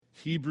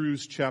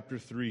Hebrews chapter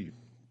 3.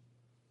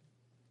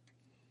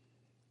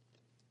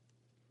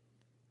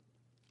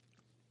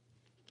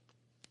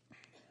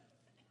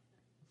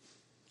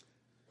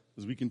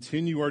 As we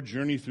continue our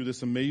journey through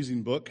this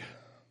amazing book,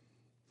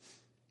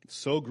 it's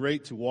so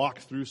great to walk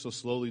through so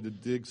slowly, to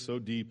dig so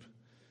deep,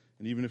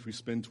 and even if we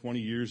spend 20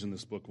 years in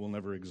this book, we'll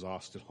never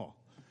exhaust it all.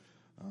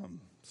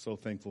 So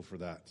thankful for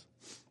that.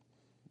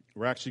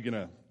 We're actually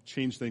going to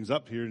change things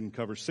up here and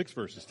cover 6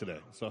 verses today.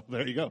 So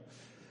there you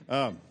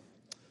go.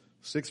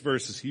 6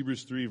 verses,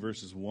 Hebrews 3,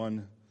 verses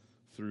 1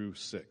 through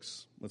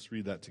 6. Let's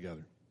read that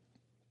together.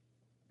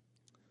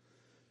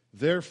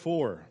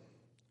 Therefore,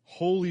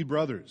 holy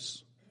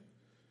brothers,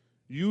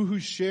 you who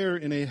share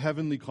in a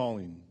heavenly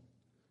calling,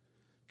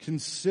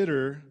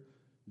 consider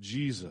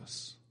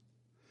Jesus,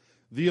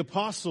 the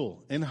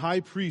apostle and high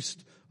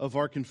priest of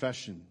our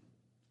confession,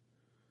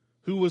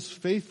 who was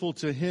faithful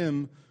to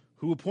him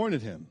who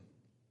appointed him,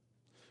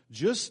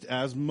 just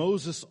as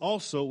Moses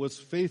also was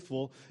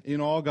faithful in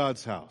all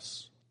God's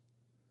house.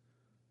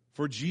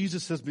 For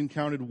Jesus has been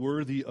counted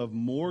worthy of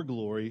more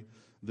glory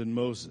than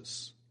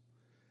Moses,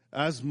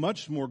 as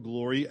much more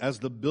glory as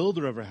the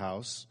builder of a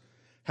house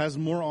has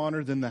more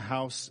honor than the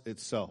house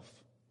itself.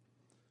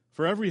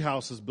 For every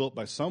house is built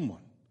by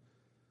someone,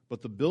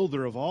 but the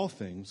builder of all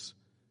things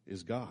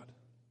is God.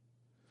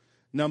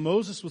 Now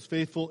Moses was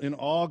faithful in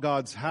all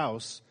God's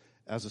house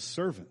as a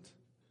servant,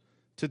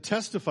 to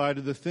testify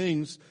to the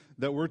things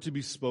that were to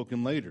be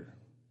spoken later.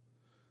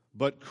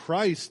 But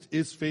Christ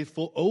is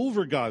faithful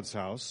over God's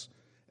house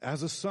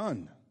as a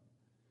son,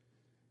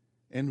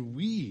 and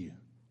we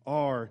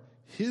are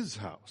his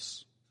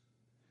house,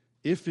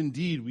 if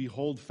indeed we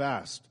hold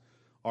fast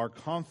our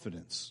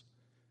confidence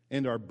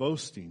and our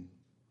boasting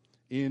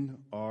in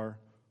our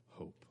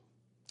hope.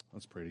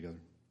 Let's pray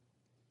together.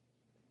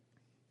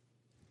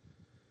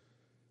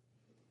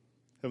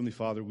 Heavenly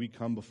Father, we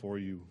come before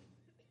you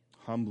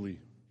humbly,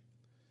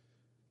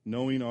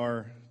 knowing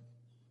our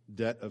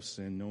debt of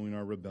sin, knowing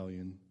our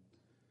rebellion,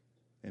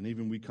 and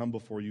even we come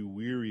before you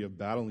weary of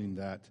battling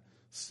that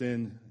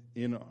sin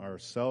in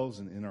ourselves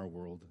and in our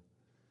world.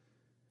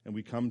 And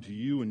we come to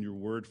you and your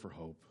word for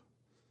hope.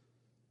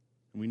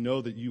 And we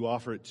know that you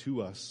offer it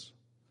to us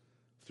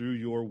through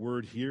your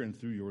word here and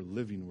through your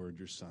living word,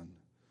 your Son.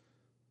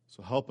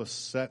 So help us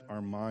set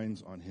our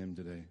minds on him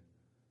today.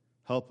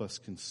 Help us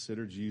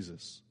consider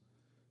Jesus,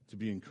 to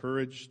be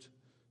encouraged,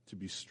 to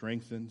be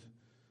strengthened,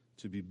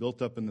 to be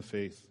built up in the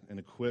faith and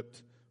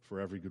equipped for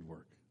every good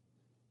work.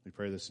 We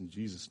pray this in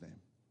Jesus' name.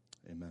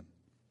 Amen.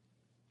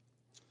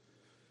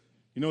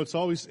 You know, it's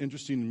always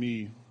interesting to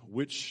me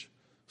which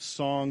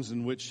songs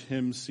and which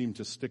hymns seem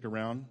to stick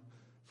around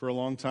for a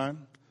long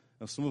time.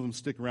 Now, some of them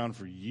stick around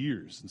for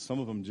years, and some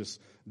of them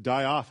just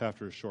die off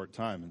after a short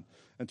time.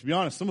 And to be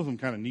honest, some of them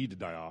kind of need to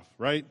die off,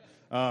 right?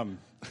 I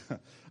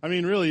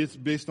mean, really, it's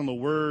based on the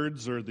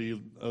words or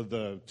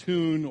the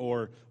tune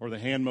or the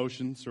hand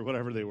motions or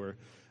whatever they were.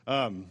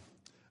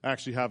 I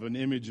actually have an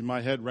image in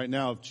my head right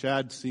now of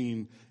Chad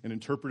singing an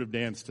interpretive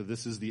dance to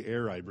 "This Is the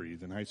Air I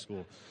Breathe" in high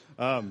school.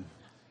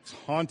 It's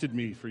haunted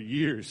me for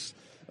years.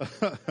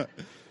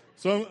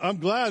 So I'm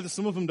glad that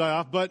some of them die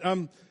off, but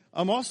I'm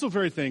also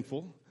very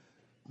thankful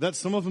that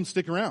some of them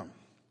stick around.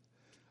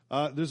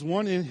 There's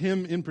one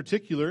hymn in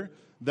particular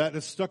that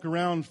has stuck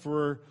around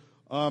for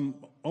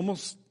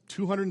almost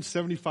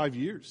 275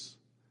 years.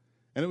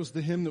 And it was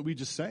the hymn that we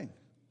just sang,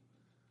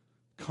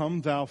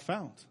 "Come Thou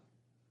Fount."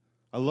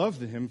 I love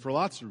the hymn for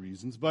lots of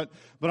reasons, but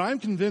I'm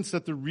convinced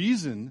that the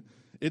reason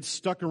it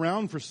stuck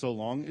around for so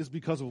long is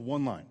because of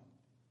one line.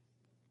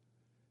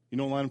 You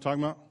know what line I'm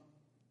talking about?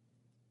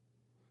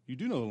 You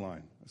do know the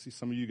line. I see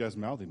some of you guys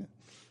mouthing it.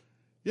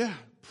 Yeah,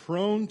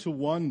 prone to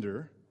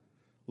wonder,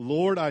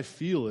 Lord, I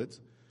feel it,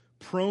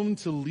 prone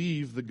to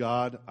leave the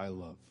God I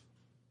love.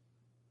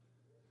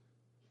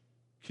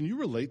 Can you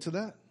relate to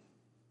that?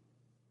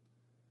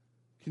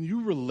 Can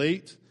you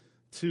relate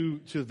to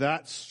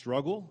that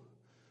struggle?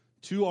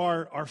 To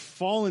our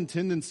fallen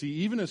tendency,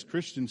 even as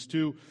Christians,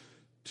 to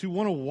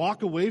want to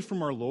walk away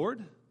from our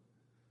Lord?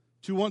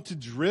 To want to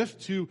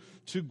drift, to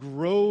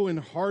grow in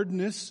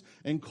hardness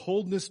and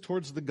coldness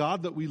towards the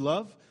God that we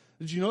love?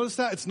 Did you notice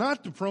that? It's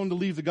not prone to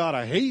leave the God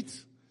I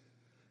hate.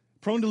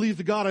 Prone to leave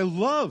the God I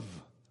love.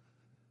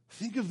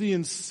 Think of the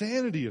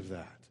insanity of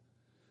that.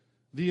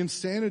 The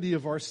insanity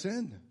of our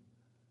sin.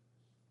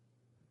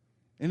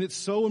 And it's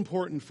so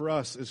important for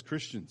us as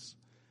Christians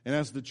and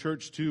as the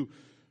church to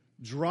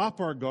drop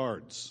our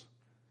guards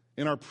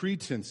and our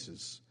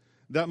pretenses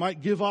that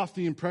might give off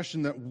the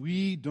impression that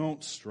we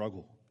don't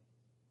struggle,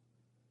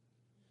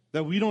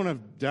 that we don't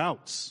have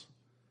doubts,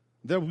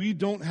 that we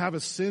don't have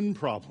a sin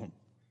problem.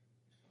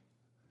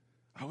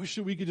 I wish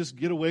that we could just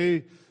get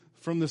away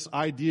from this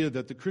idea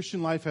that the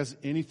Christian life has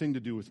anything to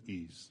do with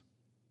ease.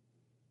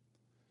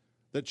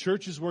 That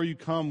church is where you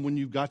come when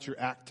you've got your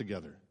act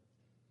together.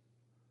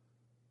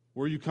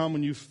 Where you come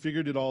when you've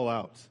figured it all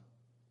out.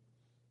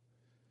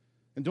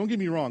 And don't get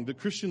me wrong, the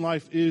Christian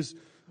life is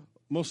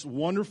most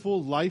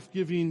wonderful,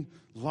 life-giving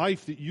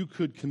life that you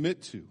could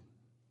commit to.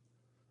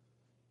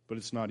 But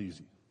it's not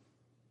easy.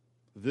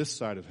 This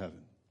side of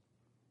heaven.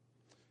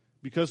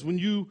 Because when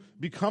you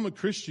become a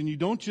Christian, you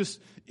don't just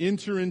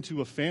enter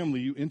into a family,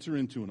 you enter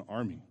into an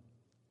army.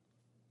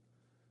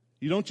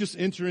 You don't just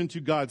enter into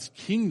God's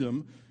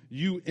kingdom,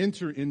 you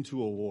enter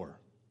into a war.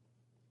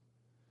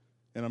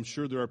 And I'm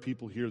sure there are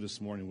people here this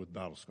morning with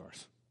battle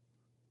scars.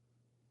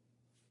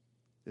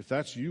 If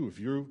that's you, if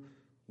you're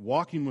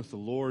walking with the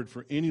Lord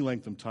for any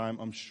length of time,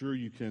 I'm sure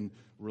you can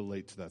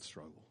relate to that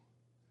struggle.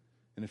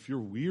 And if you're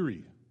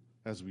weary,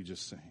 as we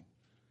just sang,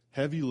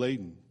 heavy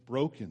laden,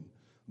 broken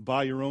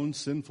by your own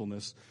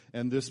sinfulness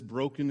and this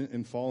broken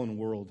and fallen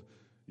world,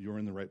 you're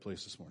in the right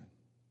place this morning.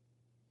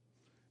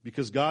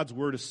 Because God's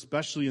word,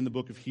 especially in the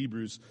book of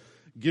Hebrews,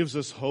 gives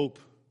us hope,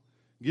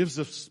 gives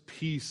us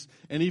peace,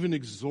 and even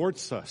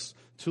exhorts us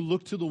to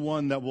look to the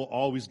one that will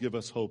always give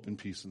us hope and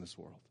peace in this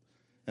world.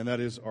 And that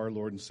is our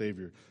Lord and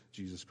Savior,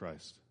 Jesus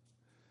Christ.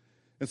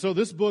 And so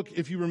this book,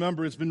 if you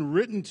remember, it's been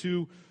written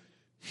to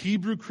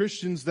Hebrew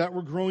Christians that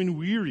were growing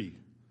weary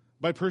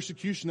by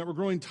persecution, that were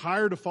growing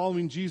tired of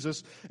following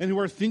Jesus, and who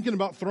are thinking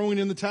about throwing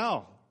in the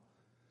towel.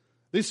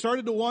 They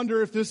started to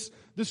wonder if this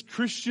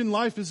Christian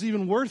life is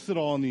even worth it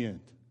all in the end.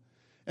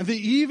 And they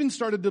even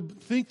started to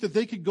think that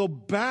they could go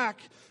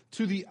back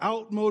to the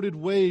outmoded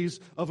ways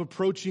of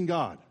approaching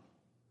God,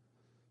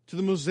 to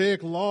the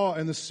Mosaic law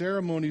and the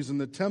ceremonies and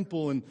the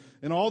temple and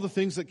all the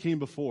things that came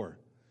before.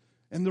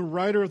 And the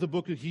writer of the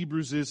book of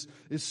Hebrews is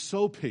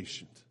so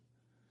patient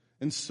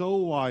and so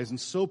wise and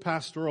so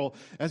pastoral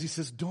as he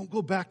says, don't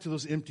go back to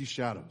those empty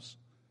shadows.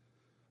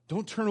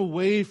 Don't turn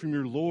away from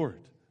your Lord.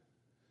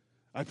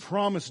 I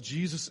promise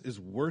Jesus is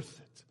worth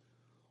it.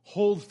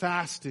 Hold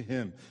fast to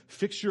him.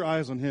 Fix your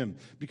eyes on him,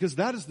 because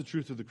that is the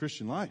truth of the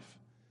Christian life.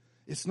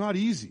 It's not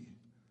easy,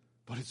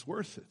 but it's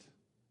worth it.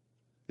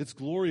 It's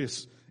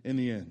glorious in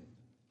the end.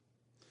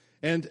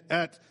 And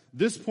at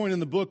this point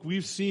in the book,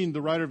 we've seen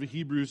the writer of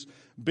Hebrews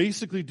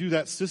basically do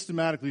that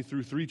systematically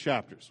through 3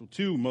 chapters, well,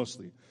 2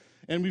 mostly.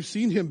 And we've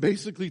seen him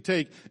basically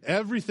take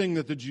everything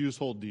that the Jews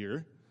hold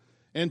dear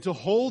and to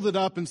hold it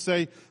up and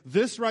say,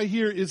 this right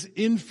here is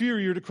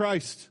inferior to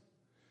Christ.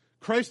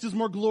 Christ is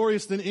more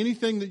glorious than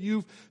anything that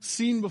you've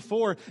seen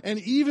before. And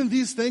even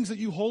these things that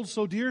you hold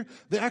so dear,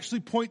 they actually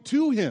point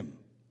to him.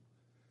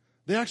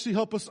 They actually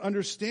help us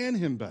understand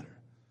him better.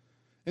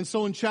 And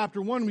so in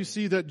chapter 1, we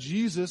see that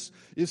Jesus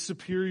is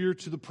superior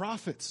to the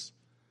prophets.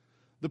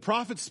 The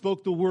prophets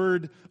spoke the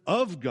word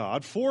of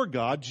God, for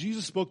God.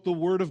 Jesus spoke the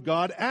word of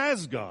God,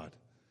 as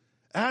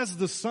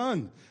the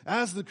Son,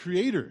 as the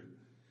Creator.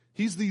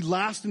 He's the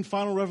last and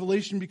final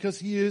revelation because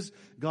he is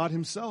God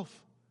himself.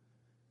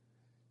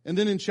 And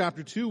then in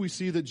chapter 2, we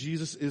see that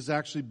Jesus is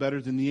actually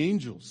better than the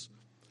angels.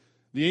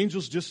 The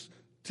angels just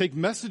take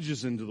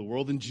messages into the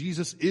world, and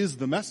Jesus is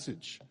the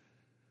message.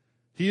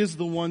 He is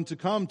the one to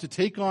come to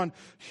take on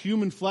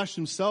human flesh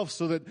himself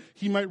so that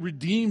he might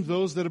redeem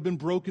those that have been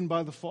broken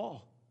by the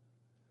fall.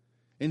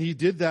 And he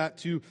did that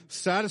to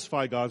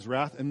satisfy God's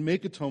wrath and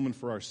make atonement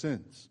for our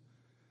sins.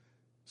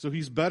 So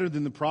he's better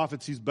than the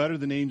prophets, he's better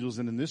than angels,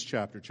 and in this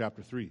chapter,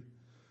 chapter 3,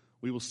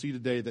 we will see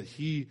today that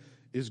he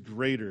is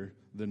greater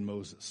than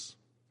Moses.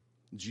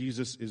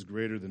 Jesus is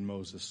greater than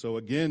Moses. So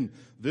again,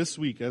 this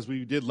week, as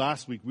we did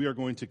last week, we are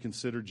going to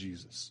consider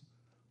Jesus.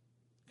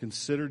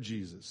 Consider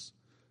Jesus.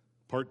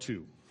 Part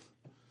 2,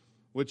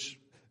 which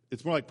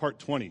it's more like part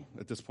 20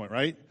 at this point,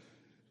 right?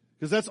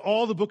 Because that's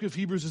all the book of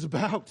Hebrews is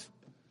about.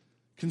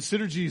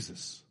 Consider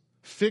Jesus.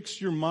 Fix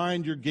your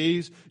mind, your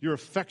gaze, your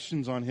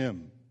affections on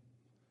him.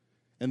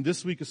 And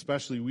this week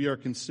especially, we are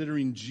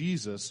considering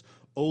Jesus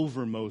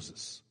over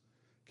Moses.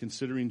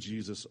 Considering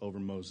Jesus over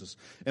Moses.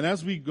 And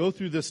as we go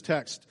through this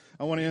text,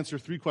 I want to answer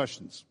 3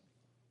 questions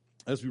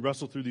as we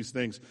wrestle through these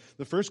things.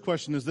 The first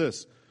question is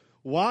this: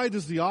 why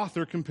does the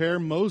author compare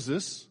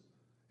Moses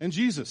and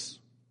Jesus?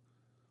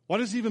 Why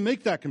does he even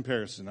make that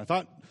comparison? I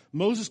thought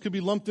Moses could be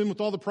lumped in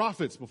with all the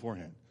prophets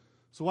beforehand.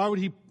 So why would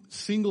he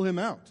single him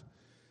out?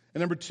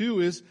 And number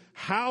 2 is,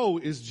 how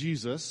is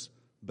Jesus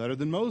better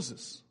than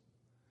Moses?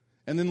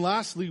 And then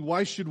lastly,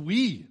 why should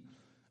we,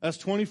 as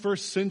 21st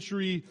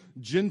century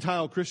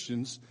Gentile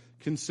Christians,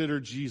 consider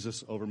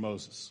Jesus over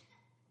Moses?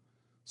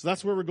 So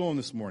that's where we're going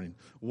this morning.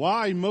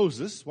 Why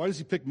Moses? Why does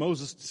he pick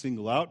Moses to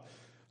single out?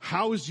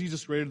 How is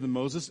Jesus greater than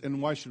Moses?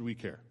 And why should we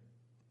care?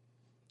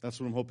 That's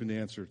what I'm hoping to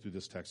answer through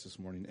this text this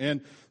morning.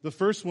 And the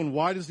first one,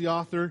 why does the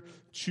author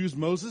choose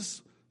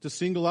Moses to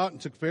single out and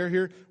to compare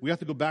here? We have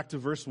to go back to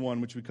verse 1,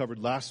 which we covered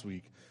last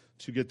week,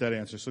 to get that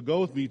answer. So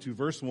go with me to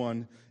verse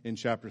 1 in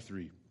chapter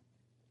 3,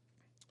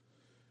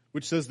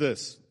 which says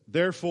this: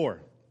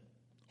 Therefore,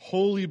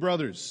 holy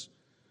brothers,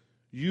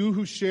 you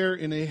who share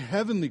in a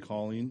heavenly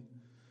calling,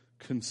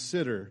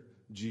 consider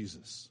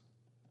Jesus.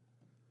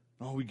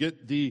 Oh, we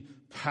get the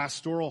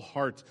pastoral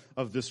heart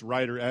of this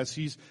writer as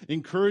he's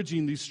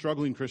encouraging these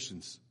struggling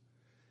Christians.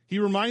 He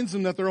reminds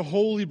them that they're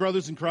holy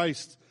brothers in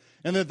Christ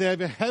and that they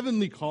have a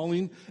heavenly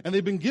calling, and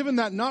they've been given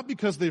that not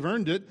because they've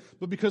earned it,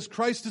 but because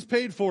Christ has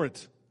paid for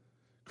it.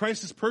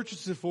 Christ has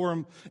purchased it for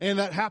them, and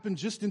that happened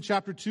just in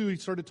chapter 2. He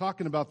started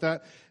talking about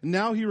that. And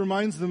now he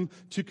reminds them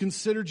to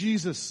consider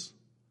Jesus,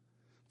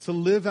 to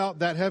live out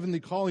that heavenly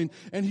calling.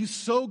 And he's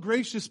so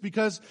gracious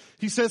because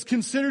he says,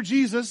 consider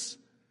Jesus,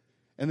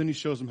 and then he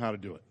shows them how to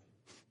do it.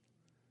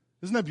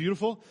 Isn't that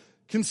beautiful?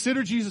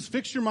 Consider Jesus,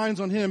 fix your minds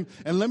on him,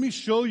 and let me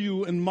show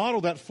you and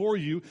model that for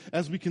you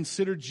as we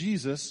consider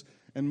Jesus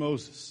and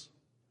Moses.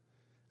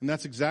 And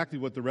that's exactly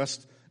what the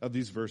rest of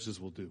these verses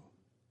will do.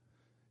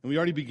 And we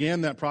already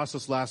began that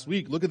process last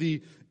week. Look at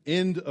the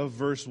end of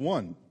verse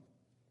 1.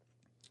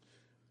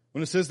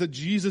 When it says that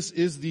Jesus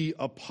is the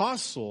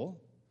apostle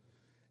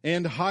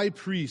and high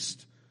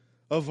priest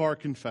of our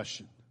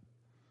confession.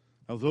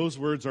 Now those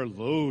words are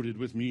loaded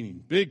with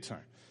meaning, big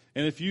time.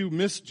 And if you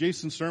missed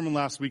Jason's sermon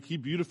last week, he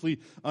beautifully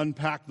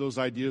unpacked those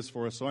ideas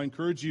for us. So I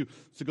encourage you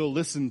to go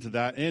listen to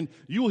that. And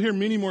you will hear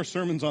many more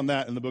sermons on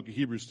that in the book of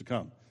Hebrews to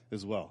come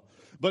as well.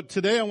 But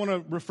today I want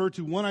to refer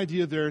to one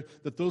idea there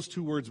that those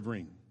two words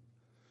bring.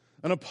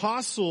 An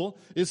apostle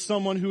is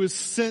someone who is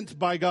sent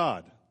by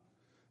God.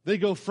 They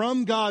go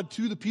from God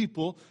to the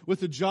people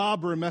with a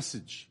job or a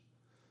message.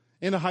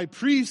 And a high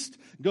priest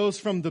goes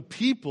from the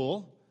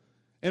people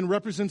and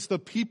represents the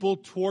people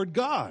toward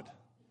God.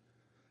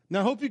 Now,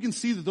 I hope you can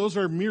see that those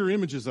are mirror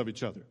images of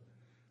each other.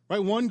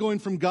 Right? One going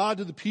from God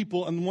to the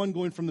people and one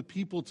going from the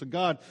people to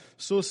God.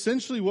 So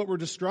essentially what we're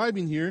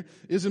describing here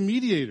is a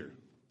mediator,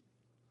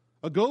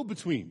 a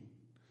go-between.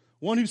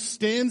 One who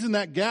stands in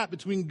that gap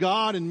between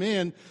God and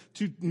man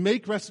to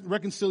make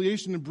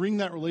reconciliation and bring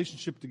that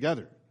relationship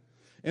together.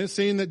 And it's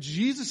saying that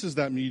Jesus is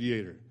that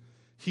mediator.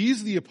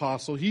 He's the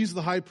apostle. He's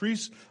the high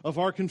priest of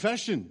our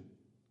confession.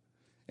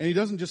 And he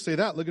doesn't just say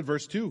that. Look at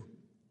verse 2.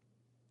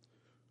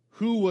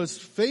 Who was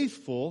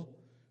faithful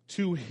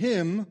to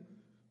him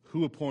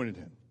who appointed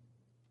him.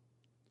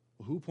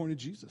 Well, who appointed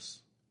Jesus?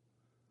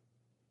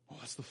 Oh,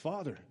 that's the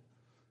Father.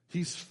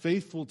 He's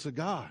faithful to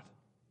God.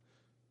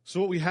 So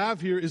what we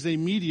have here is a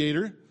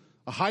mediator,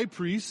 a high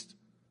priest,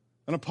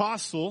 an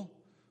apostle,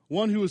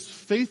 one who is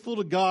faithful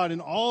to God in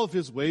all of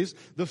his ways,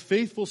 the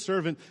faithful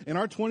servant. And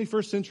our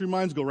 21st century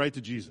minds go right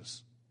to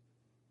Jesus.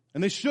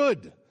 And they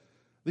should.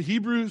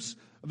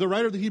 The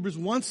writer of the Hebrews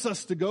wants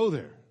us to go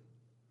there.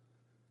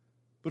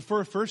 But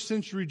for a first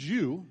century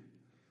Jew,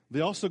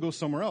 they also go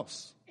somewhere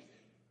else.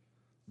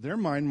 Their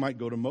mind might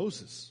go to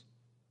Moses.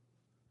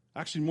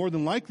 Actually, more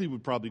than likely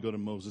would probably go to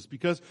Moses,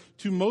 because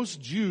to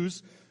most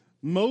Jews,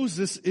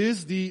 Moses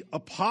is the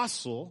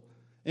apostle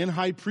and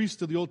high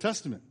priest of the Old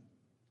Testament.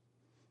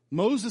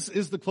 Moses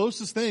is the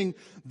closest thing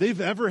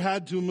they've ever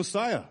had to a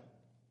Messiah.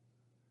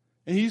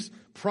 And he's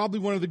probably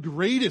one of the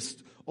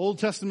greatest Old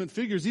Testament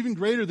figures, even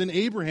greater than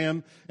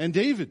Abraham and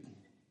David.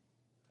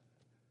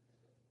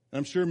 And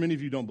I'm sure many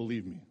of you don't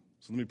believe me,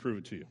 so let me prove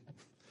it to you.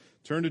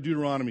 Turn to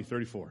Deuteronomy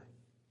 34.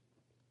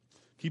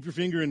 Keep your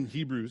finger in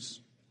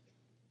Hebrews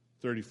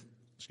 3.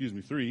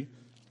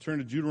 Turn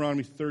to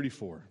Deuteronomy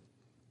 34.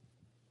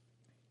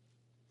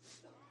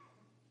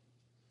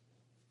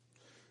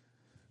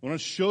 I want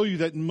to show you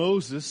that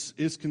Moses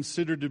is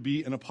considered to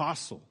be an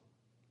apostle.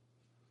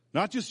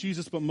 Not just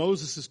Jesus, but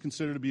Moses is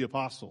considered to be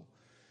apostle.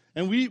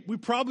 And we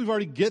probably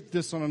already get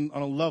this on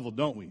a level,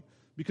 don't we?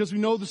 Because we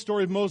know the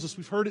story of Moses.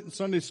 We've heard it in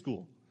Sunday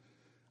school.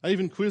 I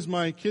even quizzed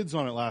my kids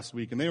on it last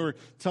week, and they were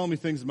telling me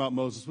things about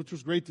Moses, which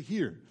was great to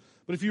hear.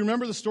 But if you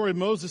remember the story of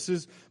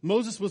Moses,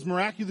 Moses was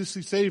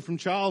miraculously saved from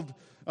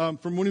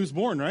when he was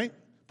born, right?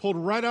 Pulled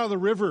right out of the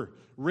river,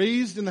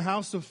 raised in the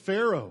house of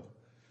Pharaoh.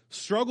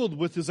 Struggled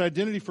with his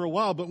identity for a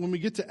while, but when we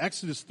get to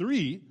Exodus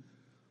 3,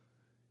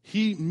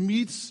 he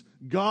meets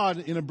God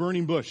in a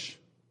burning bush.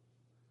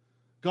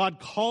 God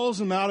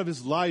calls him out of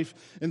his life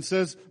and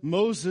says,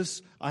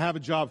 Moses, I have a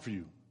job for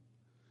you.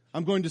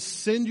 I'm going to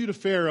send you to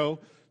Pharaoh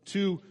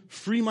to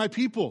free my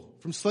people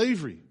from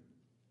slavery.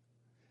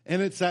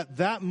 And it's at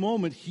that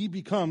moment he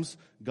becomes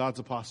God's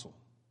apostle.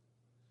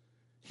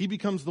 He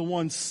becomes the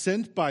one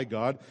sent by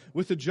God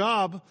with a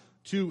job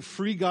to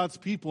free God's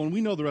people. And we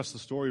know the rest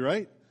of the story,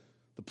 right?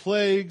 The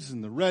plagues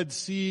and the Red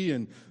Sea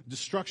and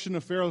destruction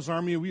of Pharaoh's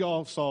army. We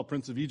all saw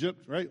Prince of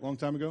Egypt, right? A long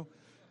time ago.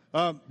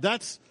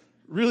 That's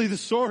really the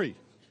story.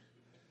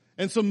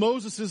 And so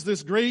Moses is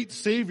this great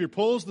savior,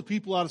 pulls the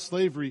people out of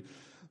slavery,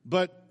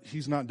 but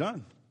he's not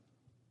done.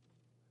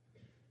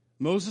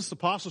 Moses'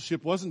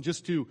 apostleship wasn't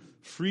just to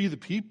free the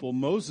people.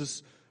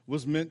 Moses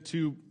was meant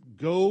to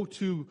go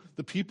to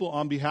the people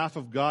on behalf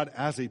of God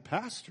as a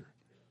pastor,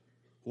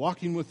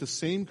 walking with the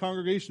same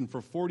congregation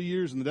for 40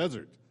 years in the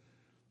desert.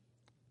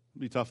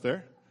 It'll be tough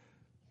there.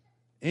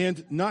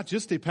 And not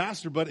just a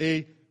pastor, but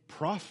a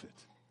prophet.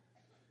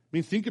 I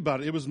mean, think about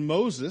it. It was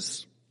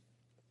Moses.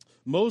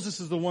 Moses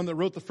is the one that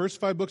wrote the first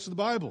 5 books of the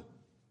Bible.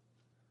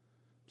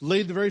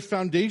 Laid the very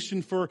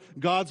foundation for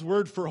God's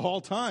word for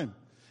all time.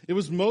 It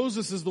was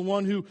Moses is the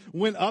one who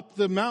went up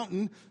the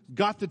mountain,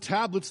 got the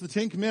tablets, the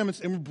 10 Commandments,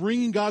 and were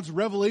bringing God's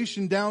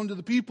revelation down to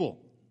the people.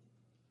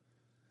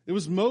 It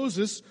was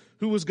Moses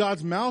who was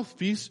God's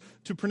mouthpiece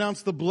to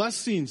pronounce the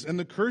blessings and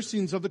the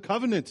cursings of the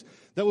covenant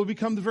that would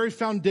become the very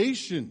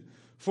foundation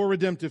for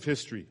redemptive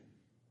history.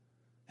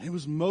 And it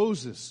was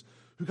Moses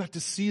who got to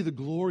see the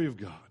glory of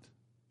God,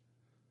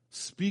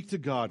 speak to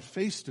God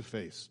face to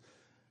face,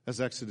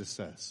 as Exodus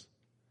says.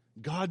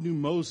 God knew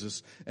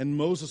Moses, and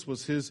Moses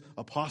was his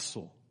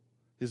apostle,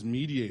 his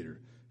mediator,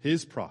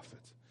 his prophet.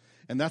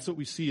 And that's what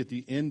we see at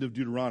the end of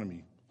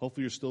Deuteronomy.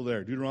 Hopefully you're still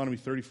there. Deuteronomy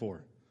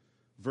 34,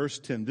 verse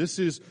 10. This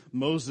is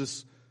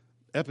Moses'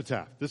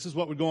 epitaph. This is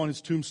what would go on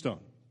his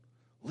tombstone.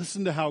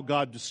 Listen to how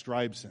God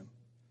describes him.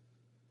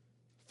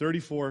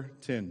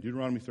 34:10,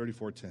 Deuteronomy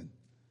 34:10.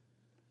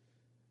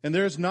 And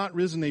there has not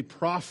risen a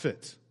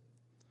prophet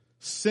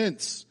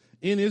since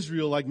in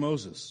Israel like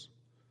Moses,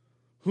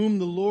 whom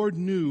the Lord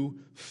knew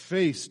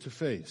face to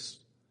face.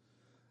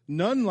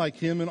 None like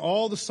him in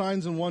all the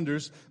signs and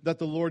wonders that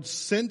the Lord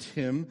sent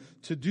him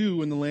to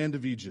do in the land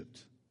of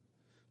Egypt,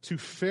 to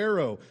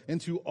Pharaoh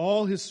and to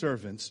all his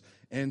servants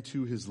and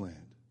to his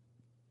land.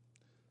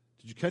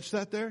 Did you catch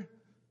that there?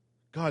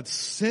 God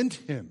sent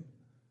him.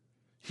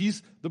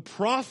 He's the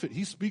prophet.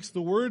 He speaks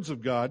the words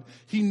of God.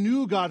 He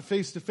knew God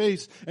face to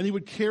face, and he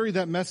would carry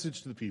that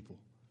message to the people.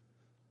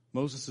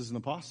 Moses is an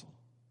apostle,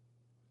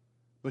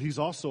 but he's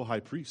also a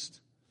high priest.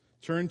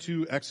 Turn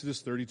to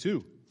Exodus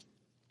 32.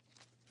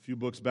 A few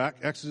books back,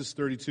 Exodus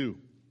 32.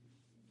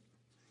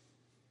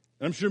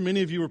 And I'm sure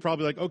many of you were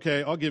probably like,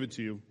 okay, I'll give it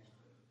to you.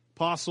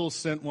 Apostle,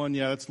 sent one,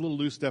 yeah, that's a little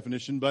loose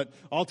definition, but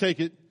I'll take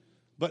it.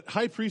 But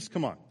high priest,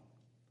 come on. I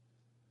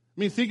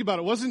mean, think about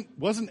it.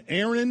 Wasn't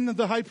Aaron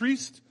the high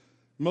priest?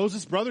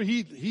 Moses' brother,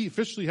 he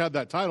officially had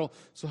that title.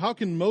 So how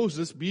can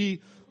Moses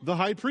be the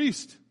high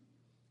priest?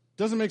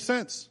 Doesn't make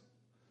sense.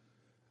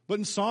 But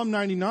in Psalm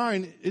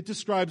 99, it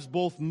describes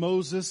both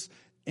Moses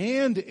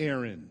and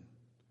Aaron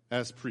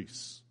as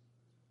priests.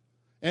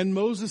 And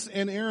Moses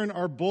and Aaron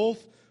are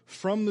both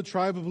from the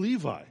tribe of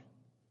Levi,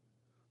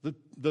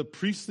 the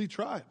priestly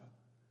tribe.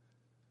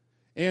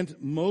 And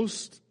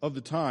most of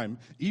the time,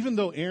 even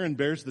though Aaron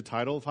bears the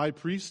title of high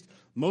priest,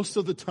 most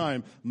of the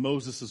time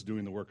Moses is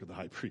doing the work of the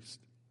high priest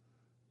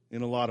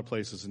in a lot of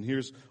places. And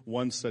here's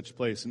one such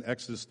place in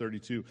Exodus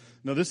 32.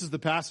 Now, this is the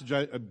passage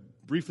I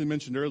briefly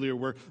mentioned earlier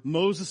where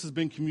Moses has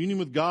been communing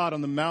with God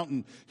on the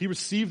mountain. He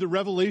received the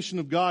revelation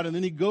of God, and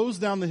then he goes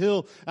down the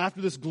hill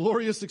after this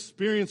glorious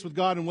experience with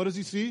God. And what does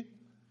he see?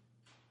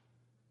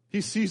 He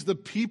sees the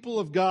people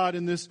of God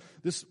in this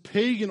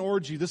pagan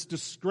orgy, this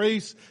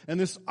disgrace, and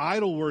this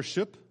idol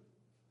worship.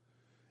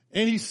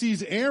 And he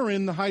sees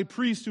Aaron, the high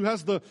priest, who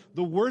has the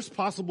worst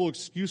possible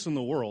excuse in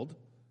the world.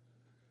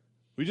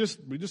 We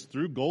just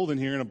threw gold in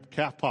here and a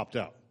calf popped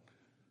out.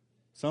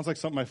 Sounds like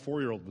something my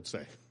 4-year-old would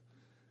say.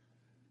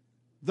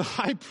 The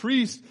high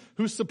priest,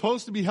 who's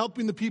supposed to be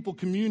helping the people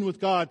commune with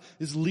God,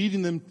 is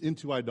leading them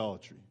into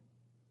idolatry.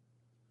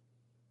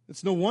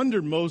 It's no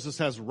wonder Moses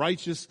has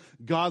righteous,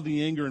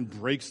 godly anger and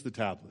breaks the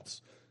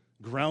tablets,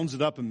 grounds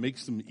it up and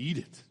makes them eat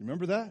it.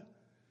 Remember that?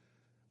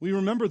 We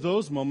remember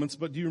those moments,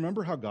 but do you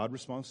remember how God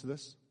responds to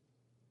this?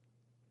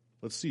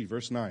 Let's see,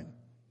 verse 9.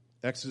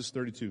 Exodus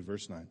 32,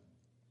 verse 9.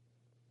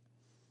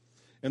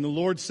 And the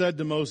Lord said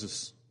to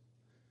Moses,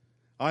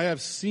 I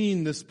have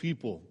seen this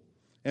people,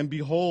 and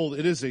behold,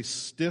 it is a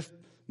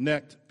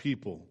stiff-necked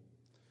people.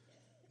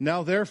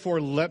 Now therefore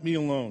let me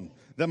alone,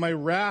 that my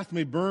wrath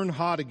may burn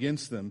hot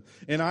against them,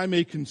 and I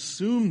may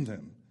consume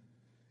them,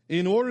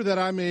 in order that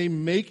I may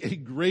make a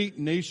great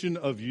nation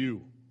of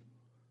you.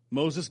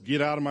 Moses,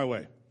 get out of my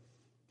way.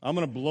 I'm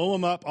going to blow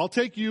them up. I'll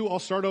take you. I'll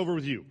start over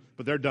with you.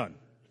 But they're done.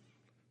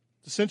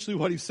 It's essentially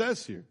what he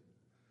says here.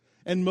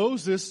 And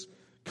Moses,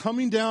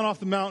 coming down off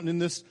the mountain in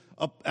this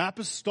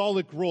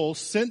apostolic role,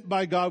 sent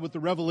by God with the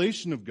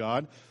revelation of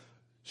God,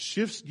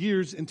 shifts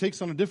gears and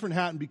takes on a different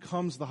hat and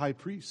becomes the high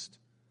priest.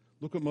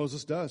 Look what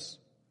Moses does.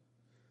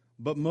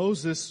 But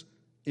Moses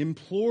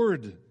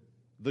implored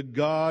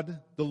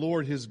the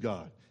Lord his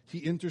God. He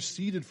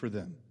interceded for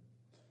them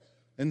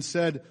and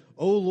said,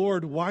 O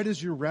Lord, why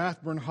does your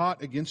wrath burn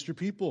hot against your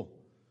people,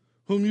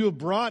 whom you have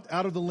brought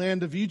out of the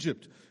land of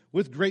Egypt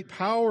with great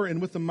power and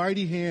with a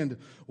mighty hand?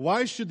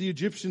 Why should the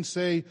Egyptians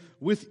say,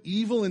 with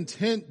evil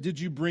intent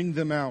did you bring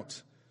them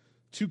out,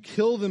 to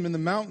kill them in the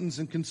mountains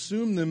and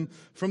consume them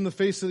from the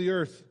face of the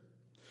earth?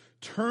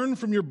 Turn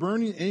from your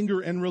burning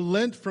anger and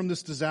relent from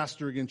this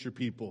disaster against your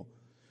people.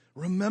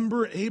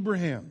 Remember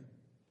Abraham,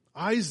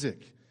 Isaac,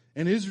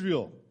 and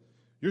Israel,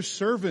 your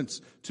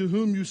servants, to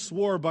whom you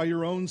swore by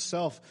your own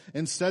self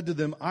and said to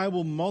them, I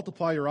will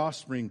multiply your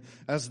offspring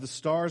as the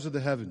stars of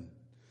the heaven.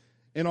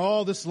 And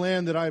all this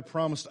land that I have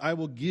promised, I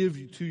will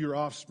give to your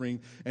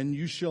offspring, and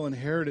you shall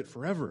inherit it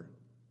forever.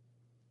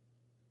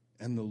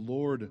 And the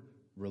Lord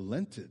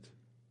relented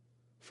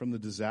from the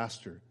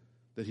disaster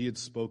that he had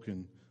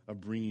spoken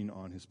of bringing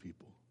on his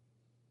people.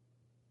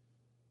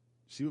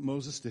 See what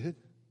Moses did?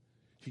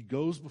 He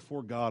goes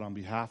before God on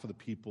behalf of the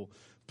people,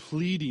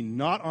 pleading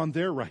not on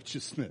their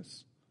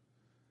righteousness,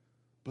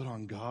 but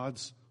on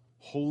God's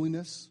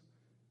holiness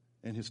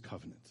and his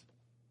covenant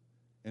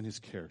and his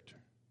character.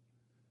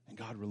 And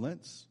God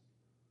relents.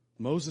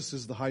 Moses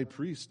is the high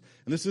priest.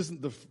 And this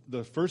isn't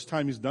the first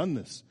time he's done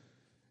this.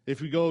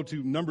 If we go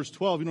to Numbers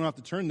 12, you don't have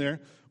to turn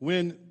there.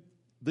 When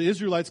the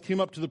Israelites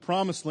came up to the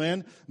promised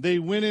land, they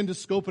went in to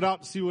scope it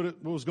out to see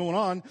what was going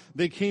on.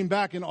 They came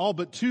back and all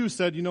but two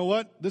said, you know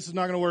what? This is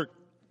not going to work.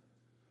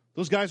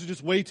 Those guys are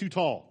just way too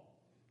tall.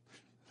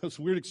 That's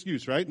a weird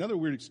excuse, right? Another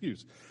weird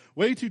excuse.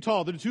 Way too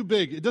tall. They're too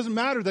big. It doesn't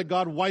matter that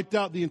God wiped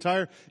out the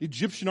entire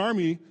Egyptian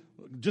army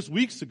just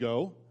weeks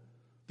ago.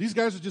 These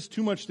guys are just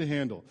too much to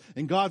handle.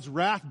 And God's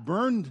wrath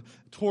burned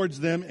towards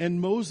them, and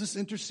Moses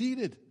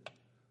interceded.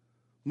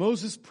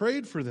 Moses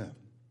prayed for them.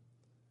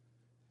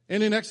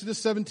 And in Exodus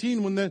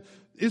 17, when the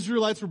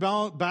Israelites were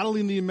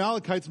battling the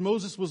Amalekites,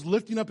 Moses was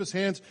lifting up his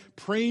hands,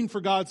 praying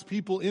for God's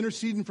people,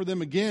 interceding for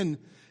them again.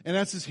 And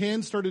as his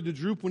hands started to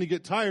droop when he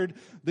get tired,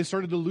 they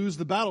started to lose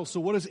the battle. So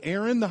what does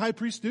Aaron, the high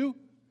priest, do?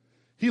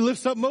 He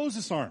lifts up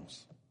Moses'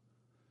 arms.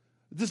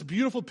 This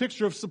beautiful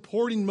picture of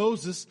supporting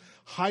Moses'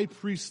 high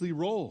priestly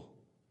role.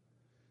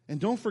 And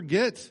don't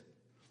forget,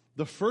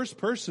 the first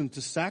person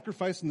to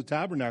sacrifice in the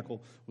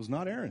tabernacle was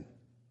not Aaron.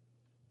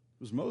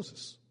 It was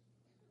Moses.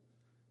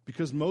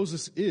 Because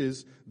Moses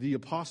is the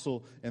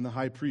apostle and the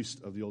high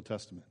priest of the Old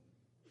Testament.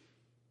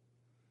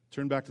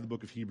 Turn back to the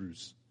book of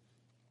Hebrews.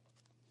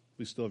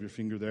 Please still have your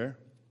finger there.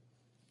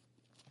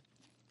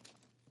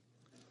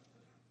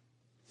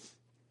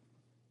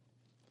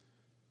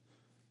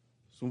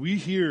 So we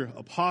hear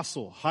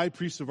apostle, high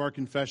priest of our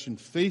confession,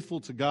 faithful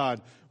to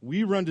God.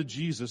 We run to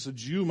Jesus. A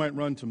Jew might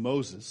run to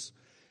Moses.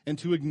 And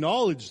to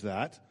acknowledge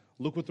that,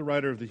 look what the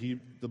writer of the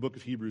book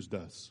of Hebrews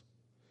does.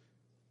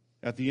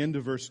 At the end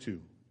of verse 2.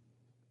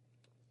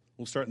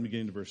 We'll start in the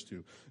beginning of verse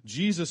 2.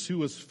 Jesus, who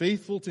was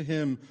faithful to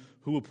him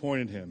who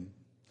appointed him,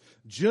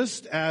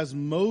 just as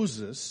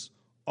Moses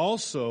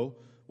also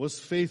was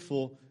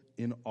faithful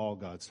in all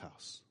God's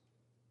house.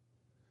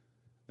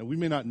 Now, we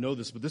may not know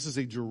this, but this is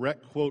a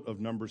direct quote of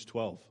Numbers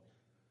 12.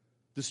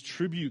 This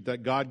tribute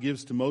that God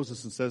gives to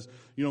Moses and says,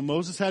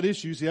 Moses had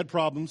issues, he had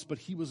problems, but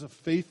he was a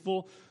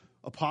faithful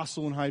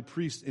apostle and high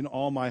priest in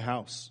all my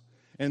house.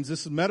 And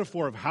this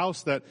metaphor of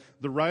house that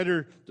the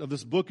writer of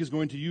this book is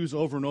going to use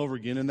over and over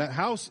again. And that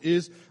house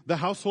is the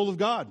household of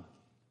God.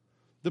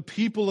 The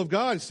people of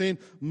God. He's saying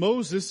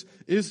Moses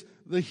is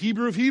the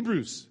Hebrew of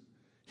Hebrews.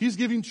 He's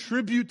giving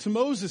tribute to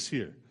Moses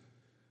here.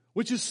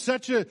 Which is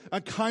such a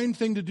kind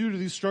thing to do to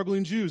these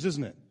struggling Jews,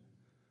 isn't it?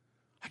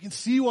 I can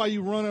see why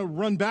you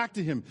run back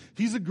to him.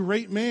 He's a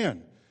great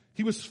man.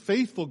 He was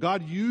faithful.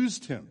 God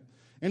used him.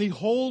 And he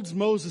holds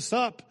Moses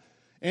up.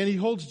 And he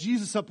holds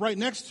Jesus up right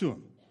next to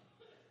him.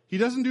 He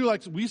doesn't do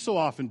like we so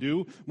often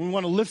do. When we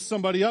want to lift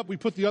somebody up, we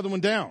put the other one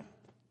down.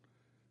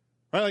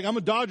 Right? Like I'm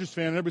a Dodgers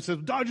fan, and everybody says,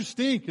 Dodgers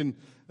stink. And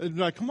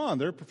like, come on,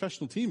 they're a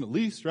professional team at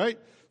least, right?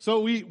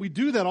 So we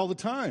do that all the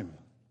time.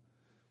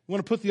 We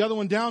want to put the other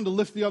one down to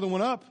lift the other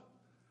one up.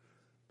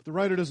 But the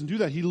writer doesn't do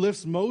that. He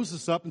lifts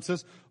Moses up and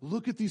says,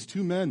 look at these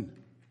two men.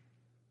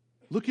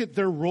 Look at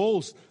their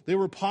roles. They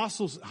were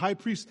apostles, high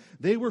priests.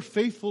 They were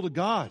faithful to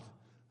God.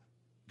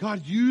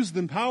 God used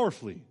them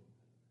powerfully.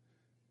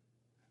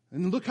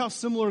 And look how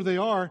similar they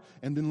are,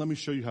 and then let me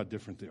show you how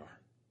different they are.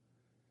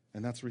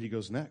 And that's where he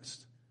goes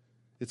next.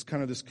 It's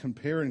kind of this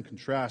compare and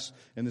contrast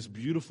and this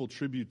beautiful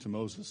tribute to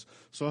Moses.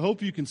 So I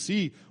hope you can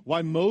see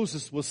why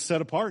Moses was set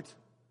apart.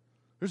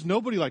 There's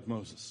nobody like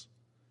Moses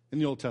in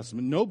the Old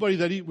Testament. Nobody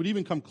that would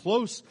even come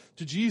close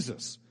to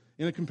Jesus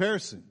in a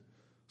comparison.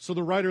 So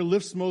the writer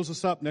lifts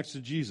Moses up next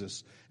to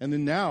Jesus. And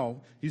then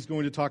now he's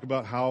going to talk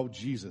about how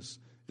Jesus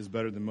is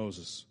better than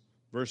Moses.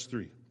 Verse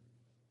 3.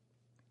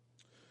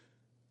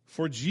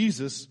 For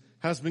Jesus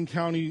has been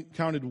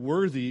counted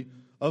worthy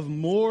of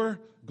more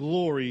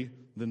glory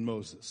than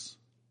Moses.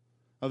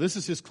 Now this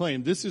is his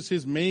claim. This is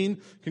his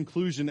main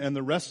conclusion, and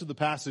the rest of the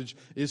passage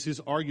is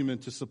his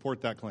argument to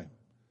support that claim.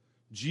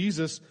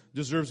 Jesus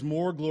deserves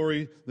more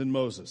glory than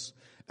Moses.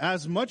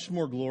 As much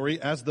more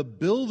glory as the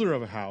builder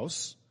of a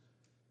house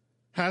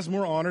has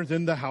more honor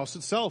than the house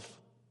itself.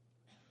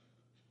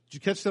 Did you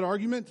catch that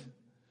argument?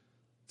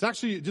 It's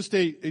actually just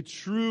a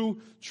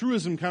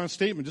truism kind of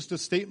statement, just a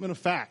statement of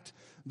fact.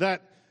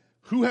 That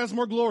who has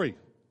more glory?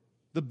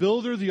 The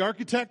builder, the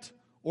architect,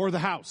 or the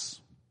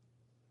house?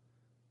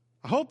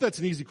 I hope that's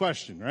an easy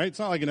question, right? It's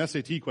not like an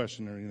SAT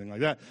question or anything like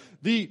that.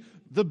 The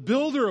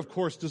builder, of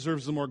course,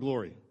 deserves the more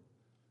glory.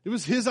 It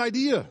was his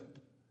idea.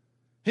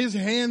 His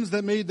hands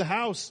that made the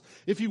house.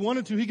 If he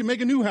wanted to, he could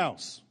make a new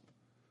house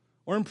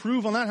or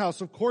improve on that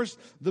house. Of course,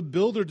 the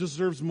builder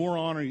deserves more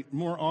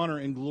honor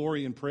and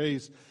glory and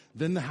praise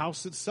than the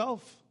house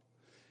itself.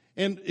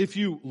 And if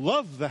you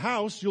love the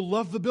house, you'll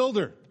love the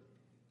builder.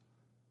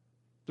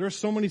 There are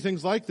so many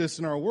things like this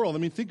in our world. I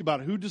mean, think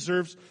about it. Who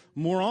deserves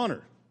more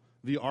honor?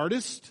 The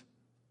artist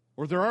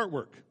or their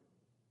artwork?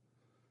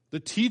 The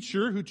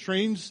teacher who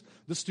trains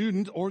the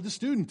student or the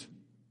student?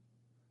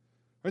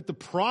 Right? The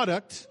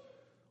product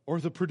or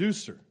the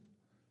producer?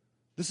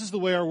 This is the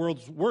way our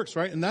world works,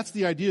 right? And that's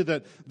the idea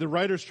that the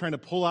writer's trying to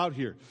pull out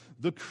here.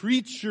 The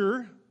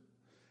creature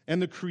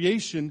and the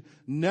creation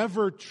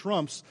never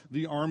trumps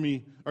the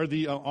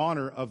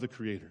honor of the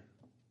Creator.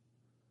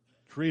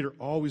 Creator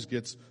always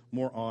gets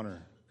more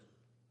honor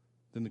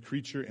than the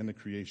creature and the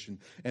creation.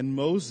 And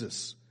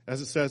Moses, as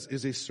it says,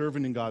 is a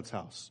servant in God's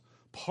house,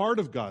 part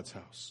of God's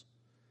house.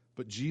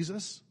 But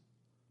Jesus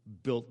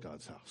built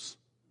God's house.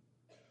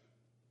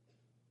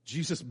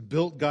 Jesus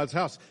built God's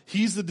house.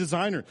 He's the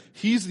designer.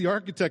 He's the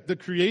architect, the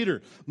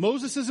creator.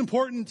 Moses is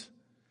important.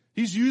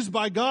 He's used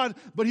by God,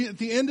 but at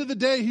the end of the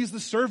day, he's the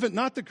servant,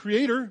 not the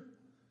creator,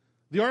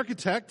 the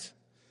architect.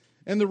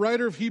 And the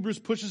writer of Hebrews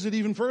pushes it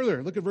even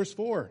further. Look at verse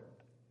 4.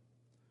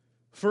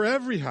 For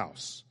every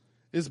house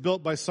is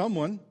built by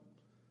someone,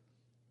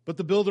 but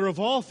the builder of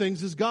all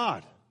things is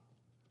God.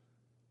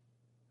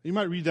 You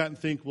might read that and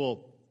think,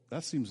 well,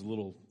 that seems a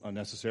little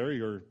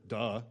unnecessary, or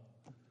duh. I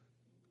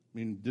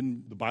mean,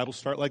 didn't the Bible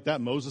start like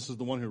that? Moses is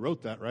the one who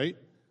wrote that, right?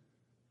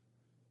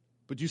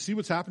 But do you see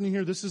what's happening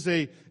here? This is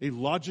a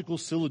logical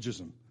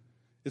syllogism.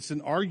 It's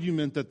an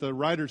argument that the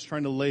writer's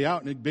trying to lay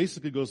out, and it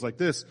basically goes like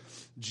this.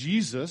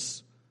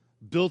 Jesus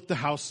built the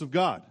house of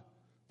God,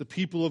 the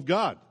people of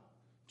God.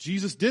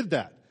 Jesus did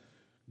that.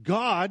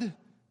 God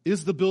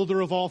is the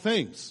builder of all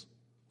things,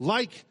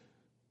 like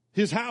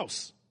his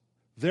house.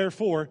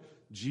 Therefore,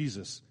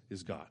 Jesus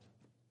is God.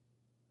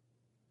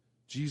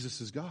 Jesus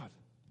is God.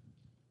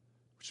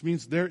 Which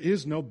means there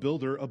is no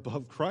builder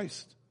above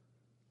Christ.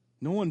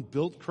 No one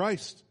built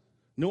Christ.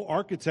 No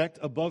architect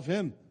above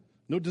him.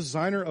 No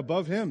designer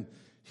above him.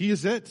 He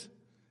is it.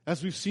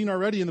 As we've seen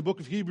already in the book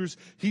of Hebrews,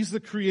 he's the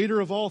creator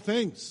of all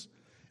things.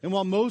 And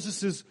while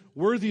Moses is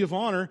worthy of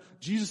honor,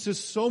 Jesus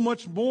is so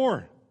much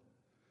more.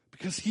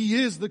 Because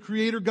he is the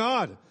creator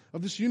God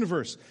of this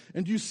universe.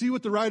 And do you see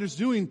what the writer's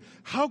doing?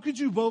 How could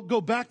you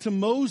go back to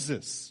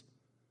Moses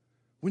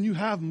when you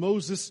have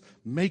Moses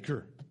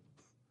maker?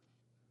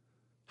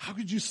 How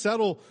could you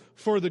settle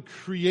for the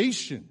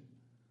creation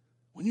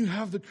when you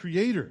have the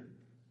creator?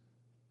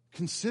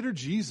 Consider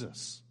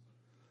Jesus,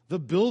 the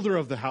builder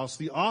of the house,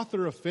 the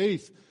author of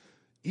faith,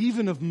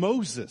 even of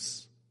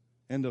Moses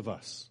and of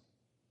us.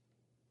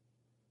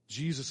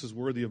 Jesus is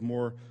worthy of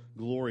more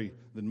glory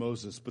than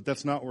Moses, but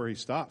that's not where he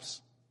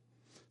stops.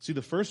 See,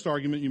 the first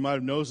argument you might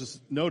have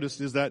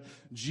noticed is that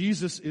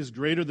Jesus is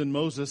greater than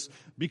Moses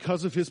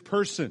because of his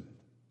person,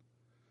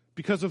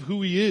 because of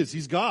who he is.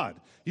 He's God.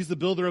 He's the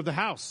builder of the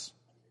house,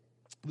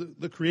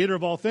 the creator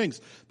of all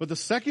things. But the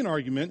second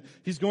argument,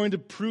 he's going to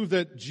prove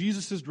that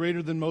Jesus is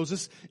greater than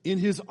Moses in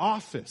his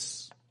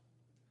office,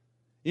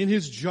 in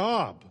his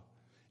job,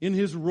 in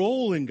his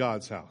role in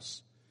God's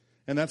house.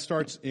 And that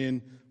starts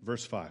in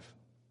verse 5.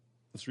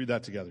 Let's read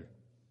that together.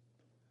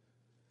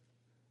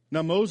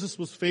 Now Moses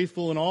was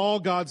faithful in all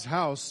God's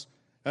house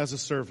as a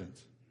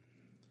servant,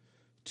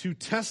 to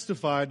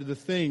testify to the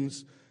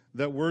things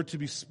that were to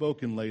be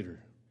spoken later.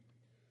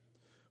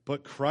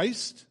 But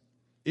Christ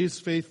is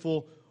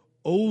faithful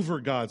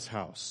over God's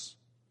house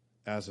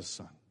as a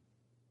son.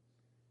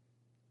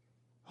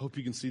 I hope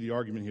you can see the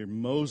argument here.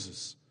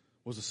 Moses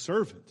was a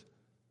servant,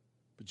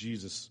 but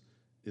Jesus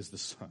is the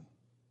son.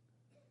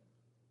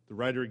 The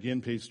writer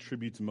again pays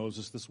tribute to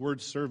Moses. This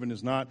word servant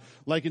is not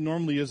like it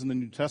normally is in the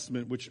New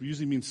Testament, which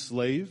usually means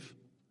slave.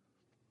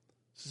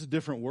 This is a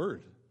different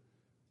word.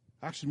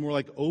 Actually more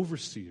like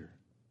overseer,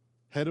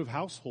 head of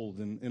household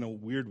in a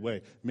weird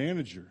way,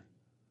 manager.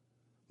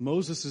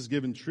 Moses is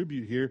given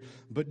tribute here,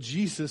 but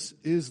Jesus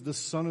is the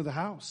son of the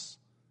house.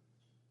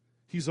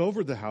 He's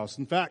over the house.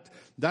 In fact,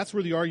 that's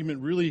where the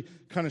argument really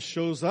kind of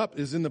shows up,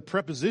 is in the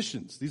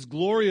prepositions, these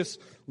glorious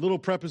little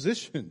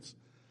prepositions.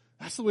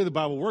 That's the way the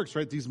Bible works,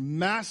 right? These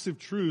massive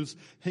truths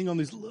hang on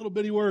these little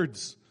bitty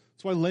words.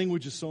 That's why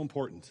language is so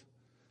important.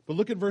 But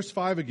look at verse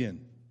 5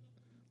 again.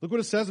 Look what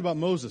it says about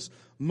Moses.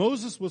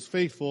 Moses was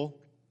faithful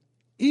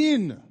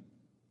in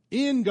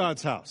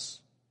God's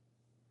house.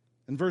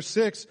 In verse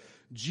 6,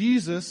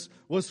 Jesus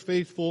was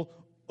faithful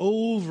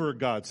over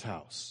God's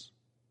house.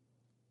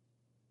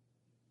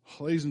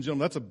 Ladies and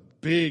gentlemen, that's a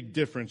big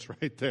difference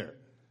right there.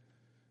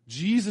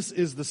 Jesus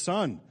is the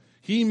son.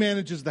 He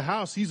manages the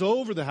house. He's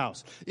over the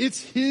house.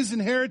 It's his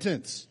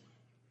inheritance.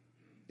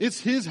 It's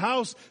his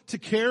house to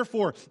care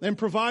for and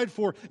provide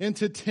for and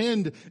to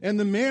tend. And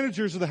the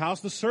managers of the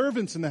house, the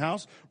servants in the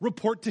house,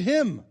 report to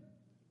him.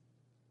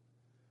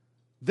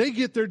 They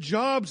get their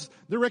jobs,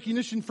 their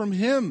recognition from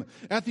him.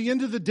 At the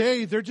end of the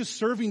day, they're just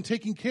serving,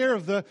 taking care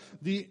of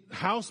the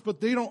house, but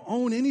they don't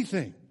own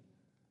anything.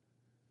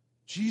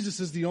 Jesus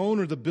is the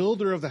owner, the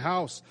builder of the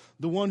house,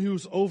 the one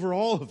who's over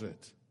all of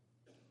it.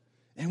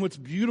 And what's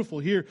beautiful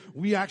here,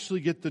 we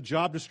actually get the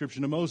job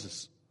description of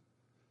Moses.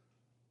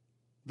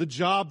 The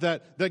job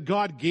that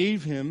God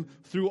gave him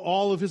through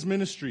all of his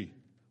ministry.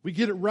 We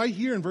get it right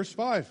here in verse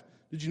 5.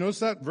 Did you notice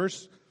that?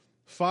 Verse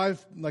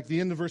 5, like the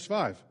end of verse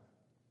 5.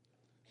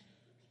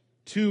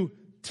 To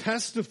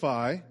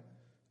testify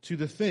to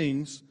the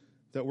things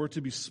that were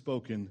to be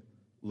spoken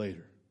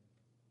later.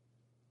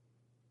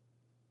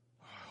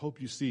 I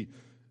hope you see,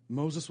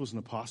 Moses was an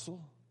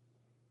apostle,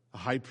 a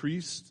high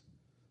priest,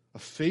 a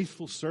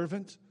faithful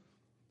servant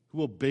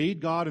who obeyed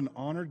God and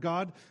honored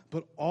God,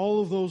 but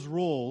all of those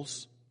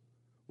roles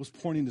was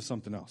pointing to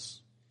something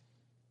else.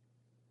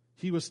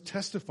 He was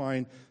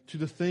testifying to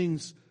the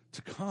things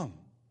to come.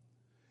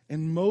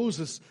 And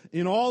Moses,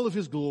 in all of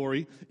his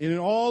glory and in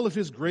all of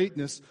his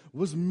greatness,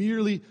 was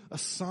merely a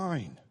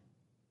sign,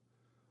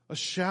 a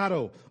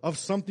shadow of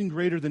something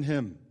greater than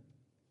him.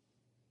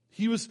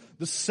 He was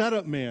the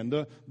setup man,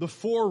 the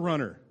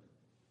forerunner,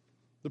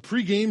 the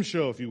pre-game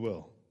show, if you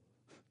will.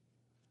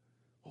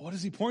 What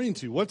is he pointing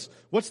to?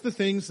 What's the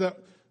things that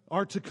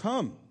are to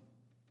come.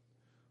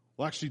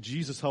 Well, actually,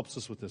 Jesus helps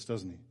us with this,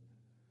 doesn't he?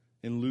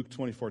 In Luke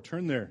 24.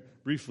 Turn there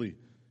briefly.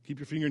 Keep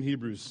your finger in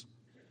Hebrews.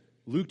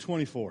 Luke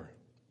 24.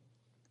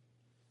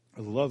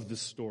 I love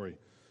this story.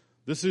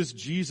 This is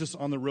Jesus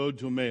on the road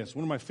to Emmaus,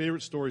 one of my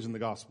favorite stories in the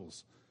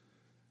Gospels.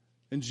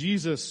 And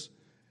Jesus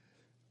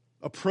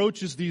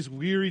approaches these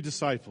weary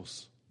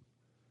disciples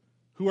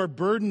who are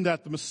burdened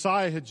that the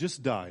Messiah had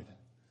just died.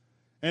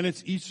 And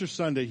it's Easter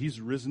Sunday.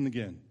 He's risen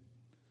again.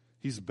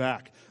 He's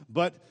back.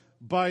 But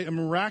by a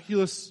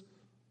miraculous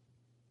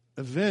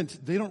event,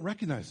 they don't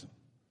recognize him.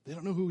 They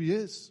don't know who he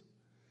is.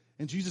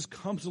 And Jesus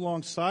comes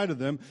alongside of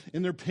them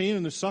in their pain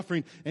and their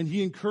suffering, and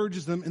he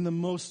encourages them in the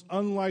most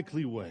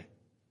unlikely way.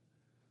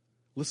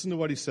 Listen to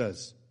what he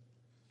says.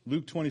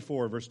 Luke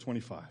 24, verse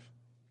 25.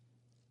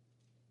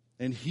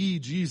 And he,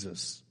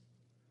 Jesus,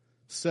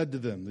 said to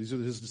them, these are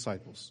his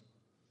disciples,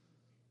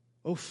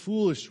 O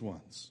foolish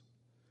ones,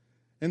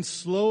 and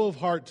slow of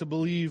heart to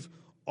believe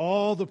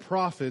all the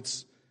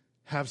prophets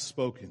have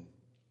spoken.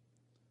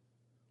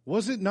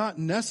 Was it not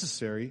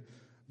necessary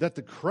that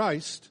the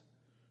Christ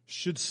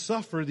should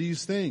suffer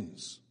these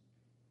things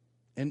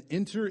and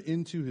enter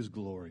into his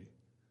glory?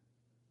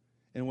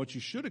 And what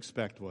you should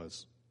expect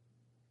was,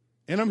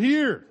 and I'm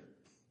here.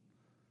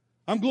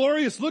 I'm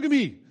glorious. Look at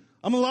me.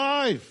 I'm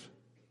alive.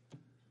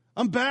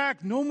 I'm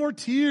back. No more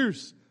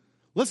tears.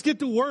 Let's get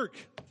to work.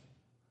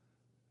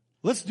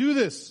 Let's do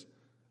this.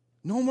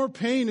 No more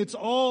pain. It's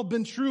all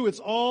been true. It's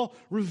all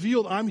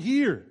revealed. I'm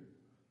here.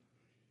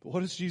 But what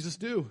does Jesus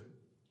do?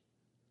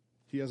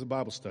 He has a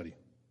Bible study.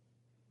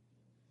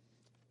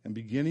 And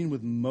beginning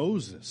with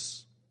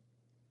Moses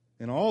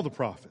and all the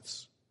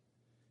prophets,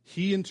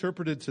 he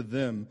interpreted to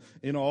them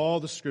in all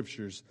the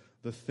scriptures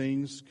the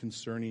things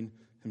concerning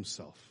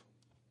himself.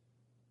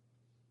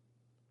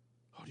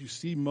 Oh, do you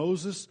see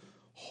Moses'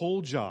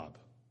 whole job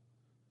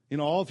in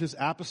all of his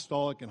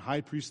apostolic and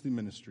high priestly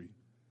ministry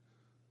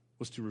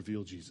was to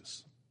reveal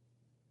Jesus,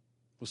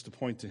 was to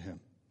point to him,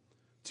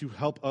 to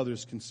help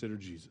others consider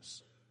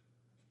Jesus.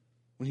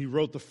 When he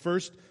wrote the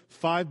first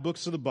 5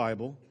 books of the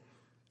Bible,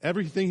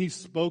 everything he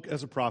spoke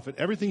as a prophet,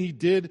 everything he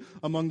did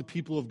among the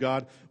people of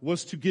God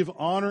was to give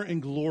honor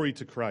and glory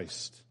to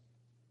Christ.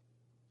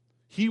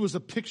 He was a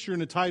picture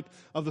and a type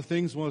of the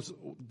things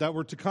that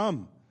were to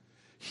come.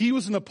 He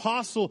was an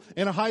apostle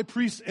and a high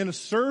priest and a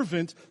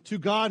servant to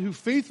God who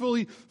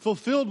faithfully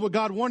fulfilled what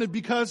God wanted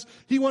because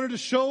he wanted to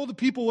show the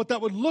people what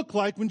that would look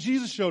like when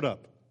Jesus showed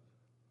up.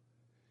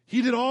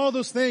 He did all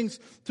those things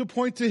to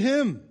point to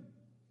him.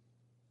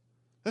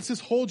 That's his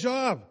whole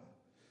job.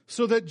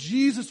 So that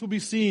Jesus will be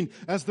seen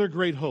as their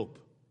great hope,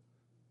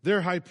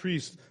 their high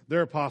priest,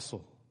 their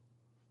apostle.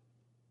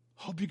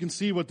 Hope you can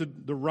see what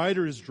the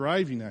writer is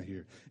driving at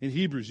here. In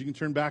Hebrews, you can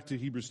turn back to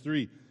Hebrews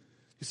 3.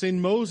 He's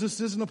saying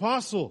Moses is an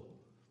apostle.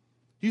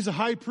 He's a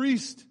high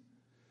priest.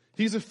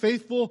 He's a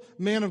faithful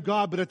man of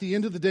God, but at the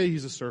end of the day,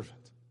 he's a servant.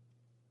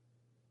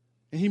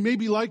 And he may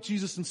be like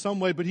Jesus in some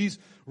way, but he's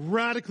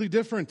radically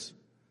different.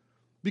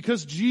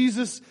 Because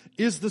Jesus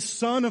is the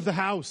son of the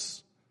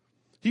house.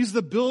 He's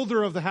the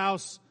builder of the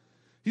house.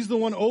 He's the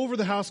one over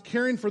the house,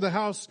 caring for the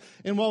house.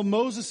 And while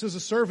Moses is a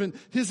servant,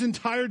 his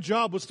entire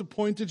job was to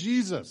point to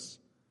Jesus.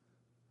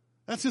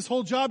 That's his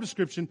whole job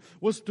description,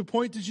 was to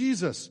point to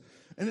Jesus.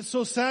 And it's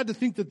so sad to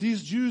think that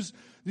these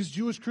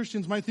Jewish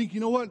Christians might think, you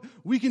know what,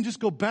 we can just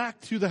go back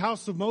to the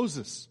house of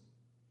Moses.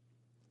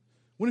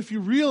 When if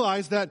you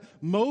realize that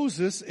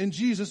Moses and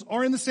Jesus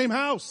are in the same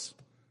house.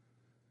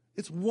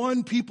 It's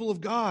one people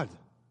of God.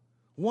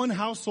 One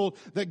household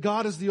that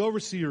God is the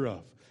overseer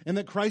of and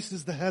that Christ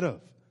is the head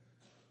of.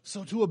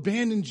 So to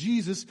abandon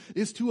Jesus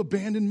is to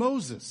abandon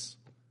Moses.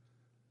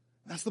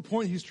 That's the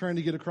point he's trying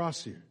to get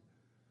across here.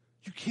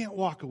 You can't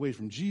walk away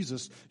from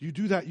Jesus. You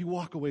do that, you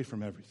walk away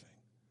from everything.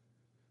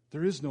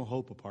 There is no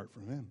hope apart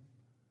from him.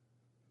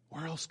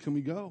 Where else can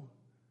we go?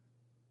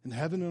 In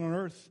heaven and on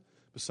earth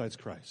besides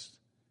Christ.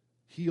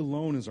 He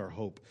alone is our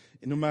hope.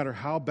 And no matter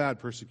how bad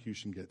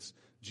persecution gets,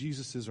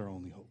 Jesus is our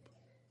only hope.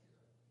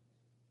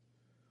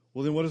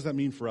 Well, then what does that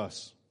mean for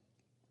us?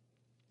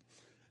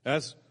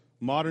 As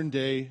modern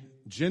day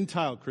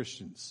Gentile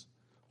Christians,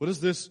 what does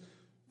this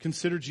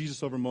consider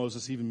Jesus over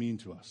Moses even mean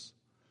to us?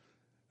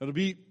 Now, to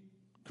be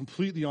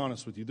completely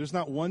honest with you, there's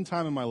not one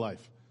time in my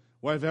life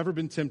where I've ever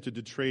been tempted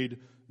to trade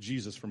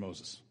Jesus for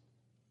Moses.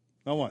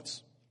 Not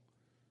once.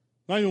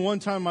 Not even one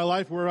time in my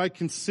life where I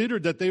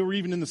considered that they were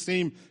even in the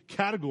same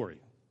category.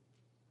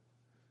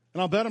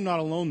 And I'll bet I'm not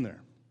alone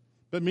there.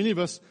 But many of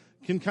us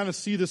can kind of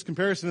see this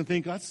comparison and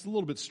think, that's a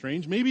little bit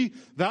strange. Maybe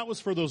that was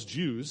for those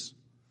Jews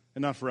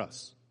and not for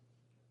us.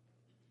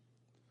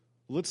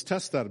 Let's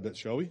test that a bit,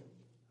 shall we?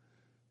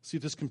 See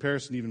if this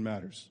comparison even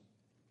matters.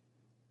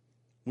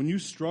 When you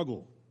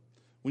struggle,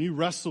 when you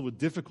wrestle with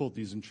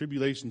difficulties and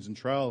tribulations and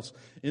trials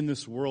in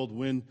this world,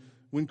 when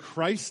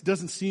Christ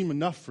doesn't seem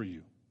enough for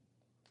you,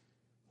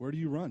 where do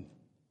you run?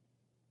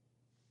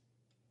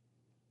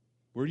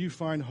 Where do you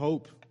find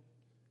hope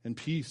and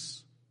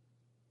peace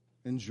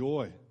and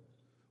joy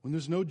when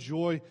there's no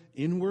joy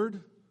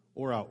inward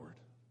or outward?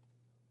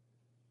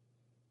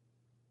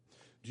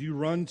 Do you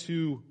run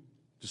to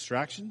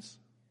Distractions?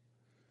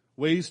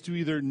 Ways to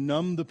either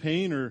numb the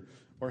pain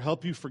or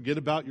help you forget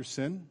about your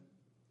sin?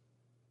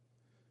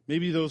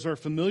 Maybe those are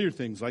familiar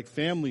things like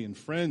family and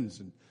friends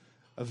and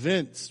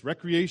events,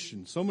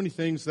 recreation, so many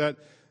things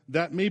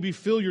that maybe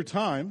fill your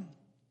time,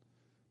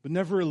 but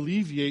never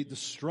alleviate the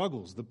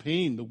struggles, the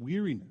pain, the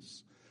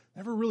weariness.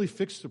 Never really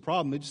fix the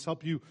problem. They just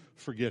help you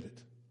forget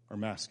it or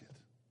mask it.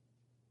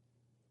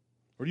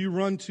 Or do you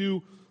run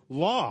to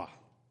law,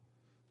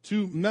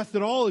 to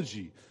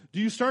methodology? Do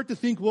you start to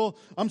think, well,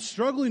 I'm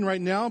struggling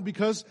right now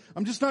because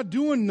I'm just not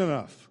doing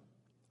enough.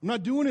 I'm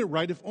not doing it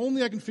right. If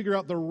only I can figure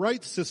out the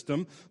right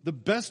system, the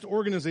best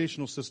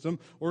organizational system,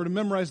 or to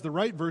memorize the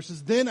right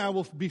verses, then I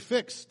will be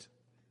fixed.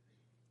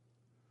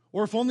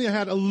 Or if only I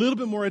had a little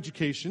bit more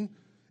education,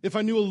 if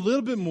I knew a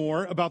little bit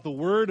more about the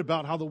Word,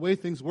 about how the way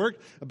things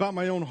work, about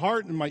my own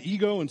heart and my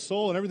ego and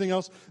soul and everything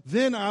else,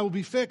 then I will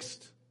be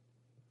fixed.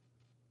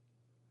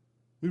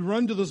 We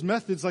run to those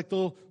methods like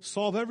they'll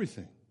solve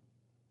everything.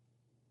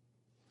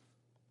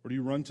 Or do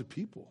you run to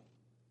people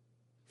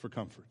for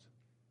comfort?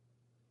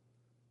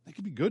 They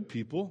could be good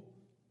people.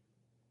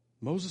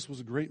 Moses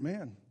was a great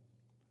man.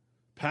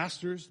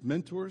 Pastors,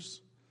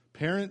 mentors,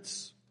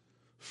 parents,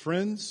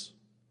 friends.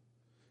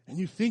 And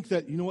you think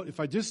that, you know what, if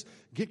I just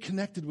get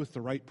connected with the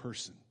right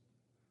person,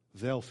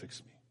 they'll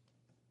fix me.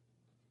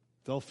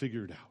 They'll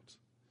figure it out.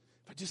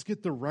 If I just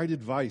get the right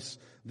advice,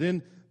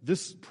 then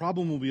this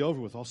problem will be over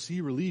with. I'll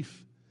see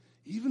relief.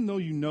 Even though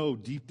you know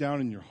deep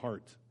down in your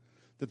heart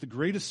that the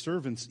greatest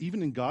servants,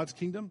 even in God's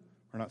kingdom,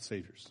 are not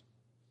saviors.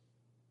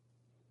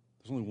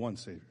 There's only one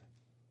Savior.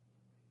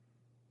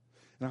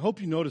 And I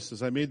hope you noticed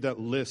as I made that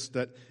list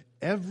that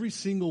every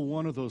single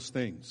one of those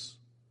things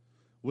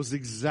was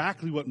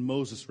exactly what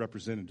Moses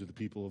represented to the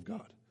people of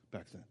God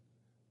back then.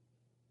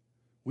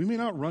 We may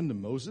not run to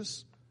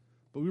Moses,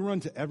 but we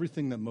run to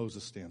everything that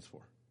Moses stands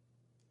for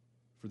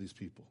these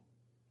people.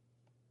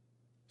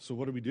 So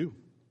what do we do?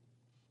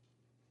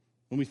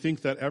 When we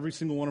think that every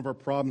single one of our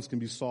problems can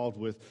be solved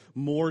with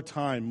more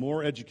time,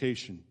 more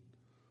education,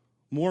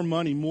 more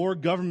money, more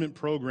government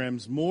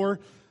programs, more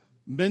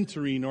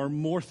mentoring, or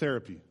more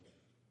therapy.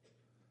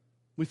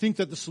 We think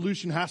that the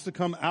solution has to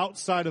come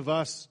outside of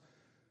us,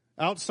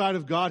 outside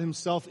of God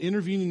Himself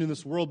intervening in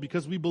this world,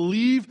 because we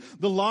believe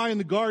the lie in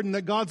the garden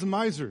that God's a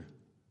miser,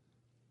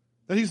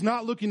 that He's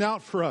not looking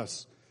out for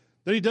us,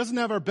 that He doesn't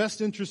have our best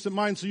interests in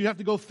mind, so you have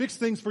to go fix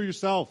things for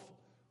yourself.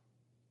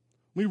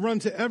 We run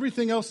to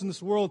everything else in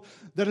this world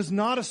that is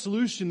not a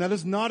solution, that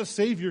is not a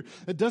Savior,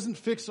 that doesn't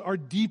fix our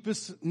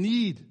deepest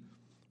need,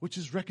 which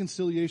is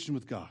reconciliation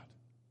with God.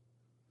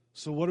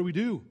 So what do we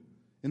do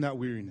in that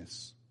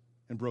weariness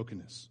and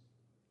brokenness?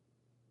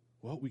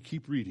 Well, we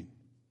keep reading.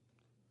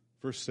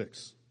 Verse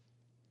 6,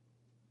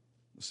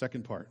 the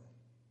second part.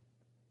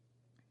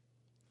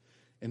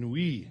 And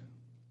we,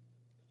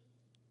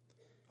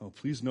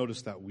 please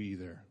notice that we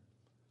there.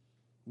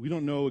 We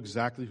don't know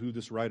exactly who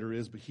this writer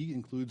is, but he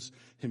includes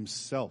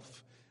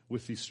himself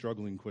with these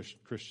struggling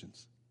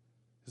Christians.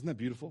 Isn't that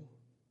beautiful?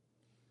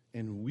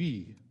 And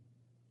we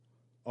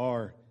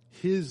are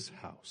His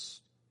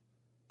house,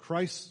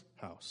 Christ's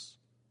house.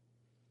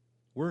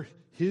 We're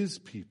His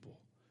people.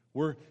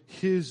 We're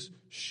His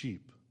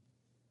sheep.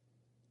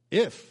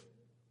 If,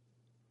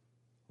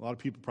 a lot of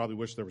people probably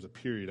wish there was a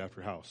period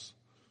after house.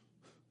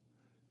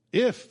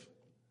 If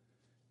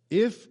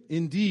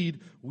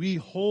indeed we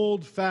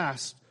hold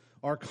fast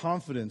our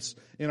confidence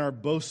and our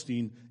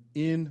boasting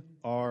in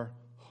our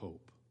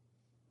hope.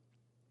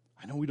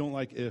 I know we don't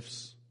like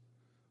ifs.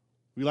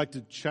 We like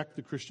to check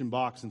the Christian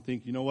box and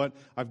think, you know what,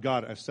 I've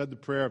got it. I've said the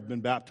prayer, I've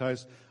been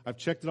baptized, I've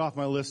checked it off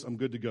my list, I'm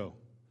good to go.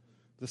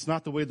 That's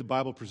not the way the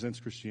Bible presents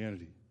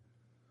Christianity.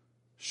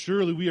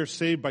 Surely we are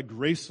saved by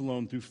grace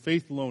alone, through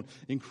faith alone,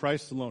 in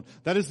Christ alone.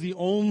 That is the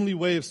only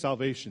way of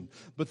salvation.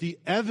 But the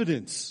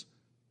evidence,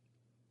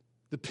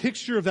 the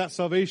picture of that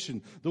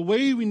salvation, the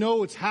way we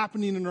know it's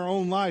happening in our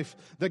own life,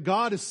 that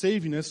God is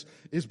saving us,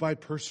 is by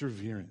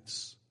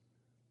perseverance.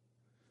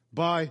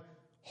 By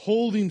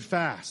holding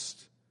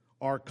fast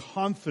our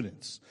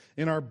confidence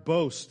and our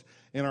boast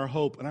and our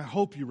hope. And I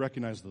hope you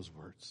recognize those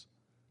words.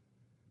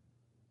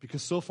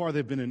 Because so far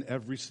they've been in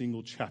every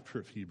single chapter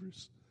of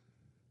Hebrews.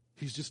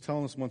 He's just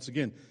telling us once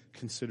again,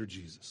 consider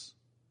Jesus.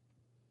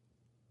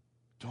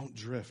 Don't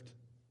drift.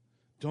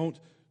 Don't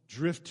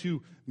drift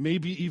to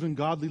maybe even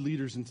godly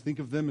leaders and think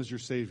of them as your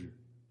Savior.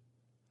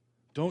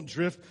 Don't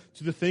drift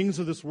to the things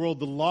of this world,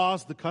 the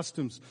laws, the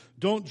customs.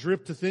 Don't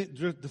drift to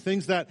the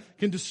things that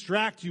can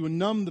distract you and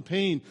numb the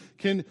pain,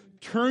 can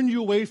turn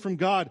you away from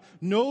God.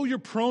 Know your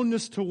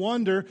proneness to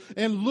wander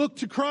and look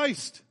to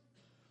Christ,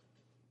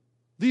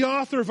 the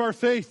author of our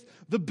faith,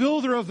 the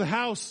builder of the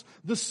house,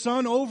 the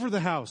son over the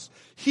house.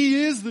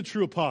 He is the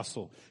true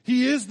apostle.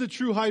 He is the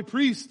true high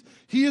priest.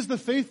 He is the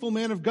faithful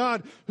man of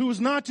God who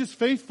was not just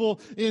faithful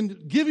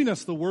in giving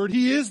us the word,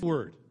 He is the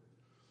word.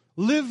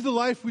 Lived the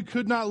life we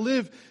could not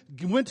live,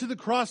 went to the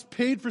cross,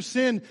 paid for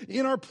sin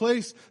in our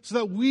place so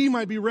that we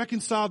might be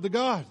reconciled to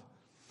God,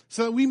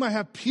 so that we might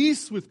have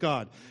peace with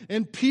God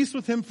and peace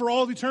with Him for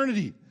all of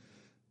eternity.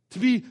 to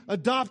be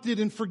adopted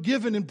and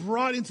forgiven and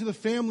brought into the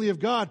family of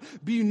God,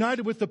 be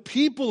united with the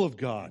people of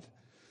God,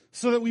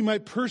 so that we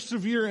might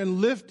persevere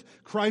and lift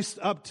Christ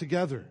up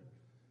together.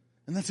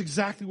 And that's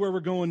exactly where we're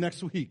going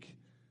next week.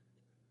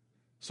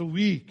 So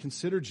we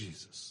consider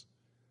Jesus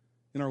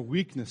in our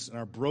weakness and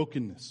our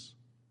brokenness.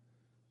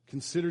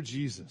 Consider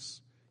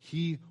Jesus.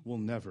 He will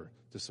never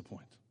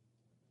disappoint.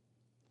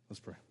 Let's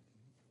pray.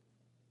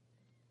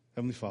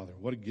 Heavenly Father,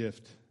 what a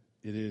gift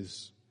it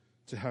is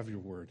to have your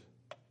word,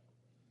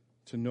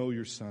 to know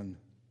your Son,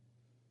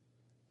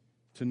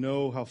 to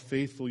know how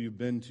faithful you've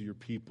been to your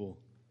people,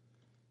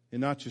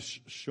 and not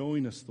just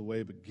showing us the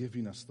way, but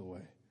giving us the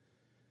way.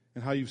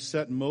 And how you've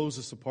set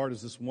Moses apart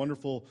as this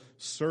wonderful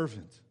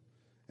servant,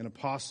 an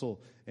apostle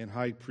and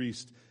high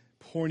priest,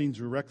 pointing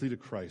directly to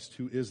Christ,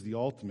 who is the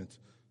ultimate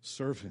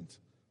servant,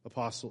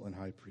 apostle, and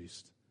high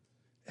priest.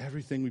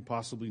 Everything we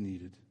possibly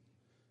needed,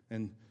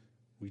 and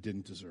we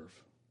didn't deserve.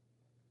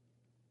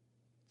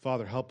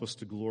 Father, help us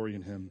to glory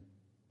in him.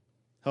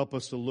 Help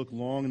us to look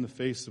long in the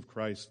face of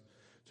Christ,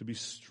 to be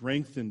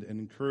strengthened and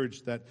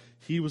encouraged that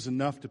he was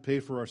enough to pay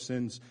for our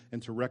sins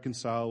and to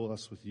reconcile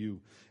us with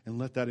you. And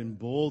let that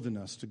embolden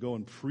us to go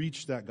and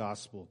preach that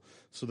gospel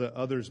so that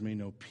others may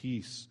know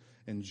peace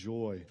and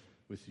joy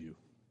with you.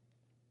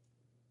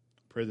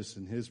 Pray this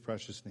in his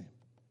precious name.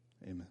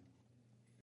 Amen.